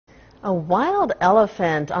A wild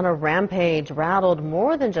elephant on a rampage rattled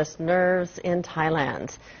more than just nerves in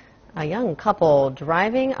Thailand. A young couple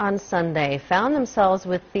driving on Sunday found themselves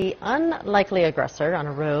with the unlikely aggressor on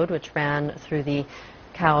a road which ran through the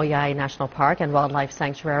Khao National Park and Wildlife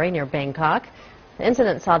Sanctuary near Bangkok. The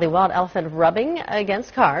incident saw the wild elephant rubbing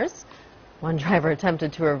against cars. One driver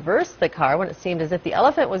attempted to reverse the car when it seemed as if the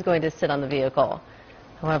elephant was going to sit on the vehicle.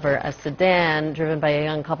 However, a sedan driven by a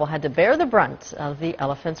young couple had to bear the brunt of the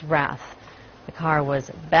elephant's wrath. The car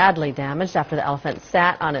was badly damaged after the elephant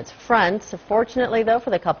sat on its front. Fortunately, though,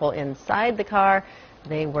 for the couple inside the car,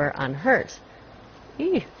 they were unhurt.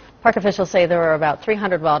 Park officials say there are about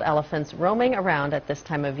 300 wild elephants roaming around at this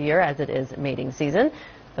time of year as it is mating season.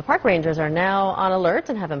 The park rangers are now on alert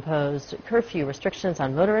and have imposed curfew restrictions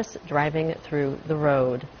on motorists driving through the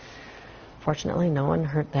road. Fortunately, no one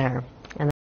hurt there.